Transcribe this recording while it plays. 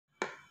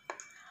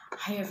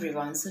Hi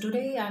everyone. So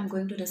today I'm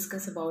going to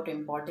discuss about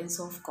importance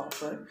of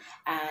copper,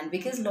 and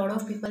because a lot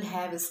of people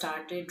have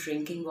started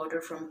drinking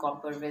water from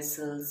copper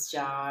vessels,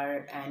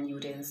 jar and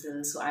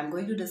utensils, so I'm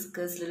going to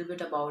discuss a little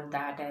bit about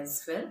that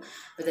as well,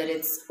 whether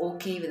it's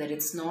okay, whether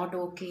it's not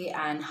okay,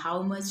 and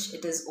how much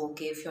it is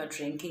okay if you're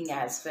drinking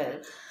as well.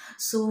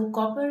 So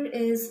copper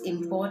is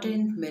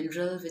important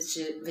mineral which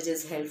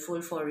is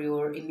helpful for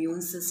your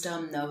immune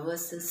system,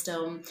 nervous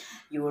system,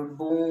 your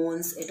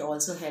bones. It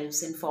also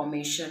helps in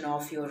formation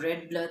of your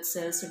red blood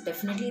cells. So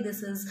definitely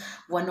this is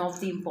one of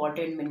the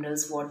important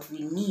minerals what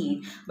we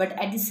need, but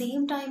at the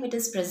same time it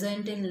is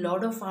present in a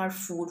lot of our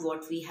food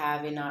what we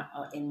have in our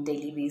in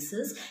daily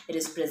basis. It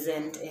is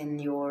present in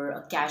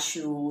your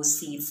cashew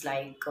seeds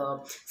like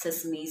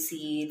sesame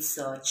seeds,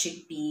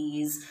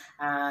 chickpeas,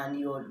 and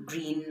your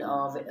green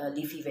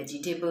leafy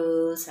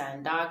vegetables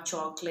and dark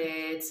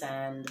chocolates.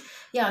 And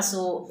yeah,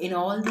 so in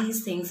all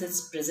these things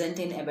it's present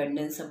in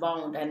abundance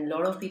abound, and a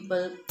lot of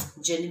people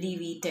generally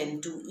we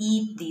tend to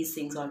eat these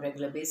things on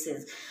regular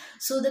basis.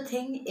 So the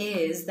thing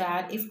is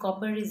that if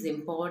copper is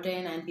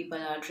important and people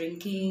are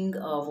drinking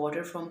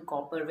water from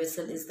copper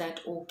vessel, is that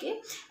okay?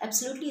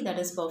 Absolutely, that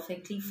is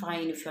perfectly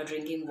fine if you're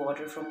drinking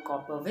water from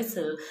copper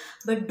vessel,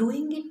 but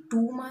doing it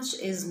too much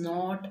is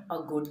not a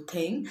good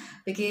thing,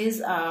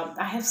 because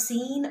I have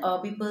seen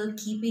people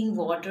keeping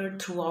water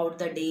throughout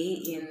the day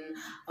in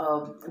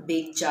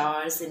big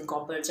jars, in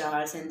copper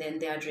jars, and then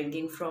they are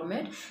drinking from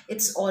it.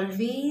 It's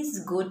always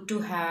good to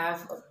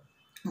have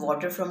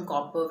water from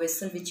copper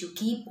vessel which you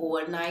keep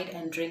overnight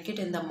and drink it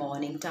in the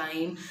morning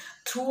time.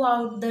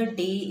 Throughout the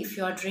day if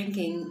you are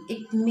drinking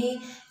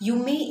it, you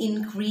may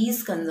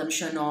increase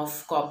consumption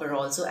of copper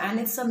also, and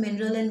it's a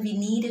mineral and we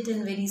need it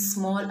in very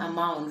small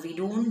amount. We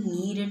don't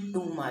need it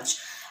too much,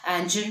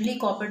 and generally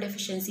copper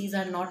deficiencies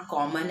are not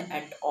common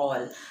at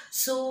all.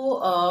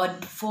 So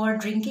for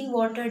drinking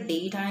water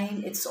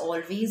daytime, it's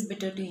always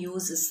better to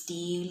use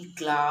steel,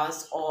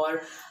 glass,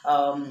 or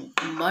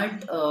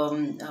mud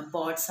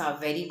pots are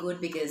very good,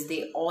 because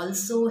they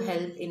also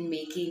help in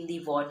making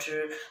the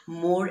water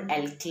more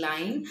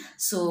alkaline.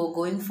 So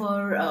going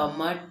for a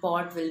mud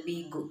pot will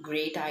be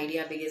great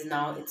idea, because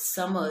now it's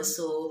summer.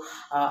 So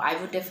I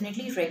would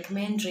definitely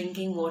recommend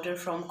drinking water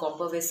from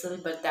copper vessel,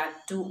 but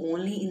that too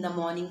only in the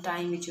morning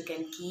time, which you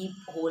can keep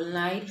whole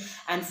night.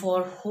 And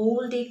for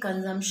whole day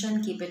consumption,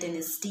 keep it in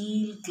a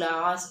steel,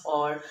 glass,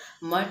 or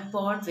mud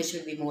pot, which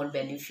will be more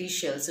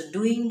beneficial. So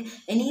doing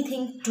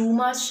anything too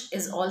much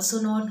is also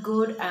not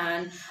good,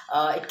 and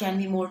it can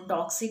be more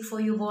toxic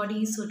for your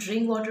body. So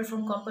drink water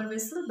from copper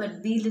vessel,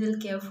 but be little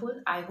careful.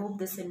 I hope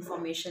this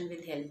information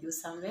will help you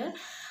somewhere.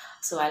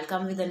 So I'll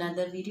come with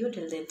another video.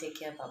 Till then, take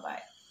care. Bye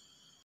bye.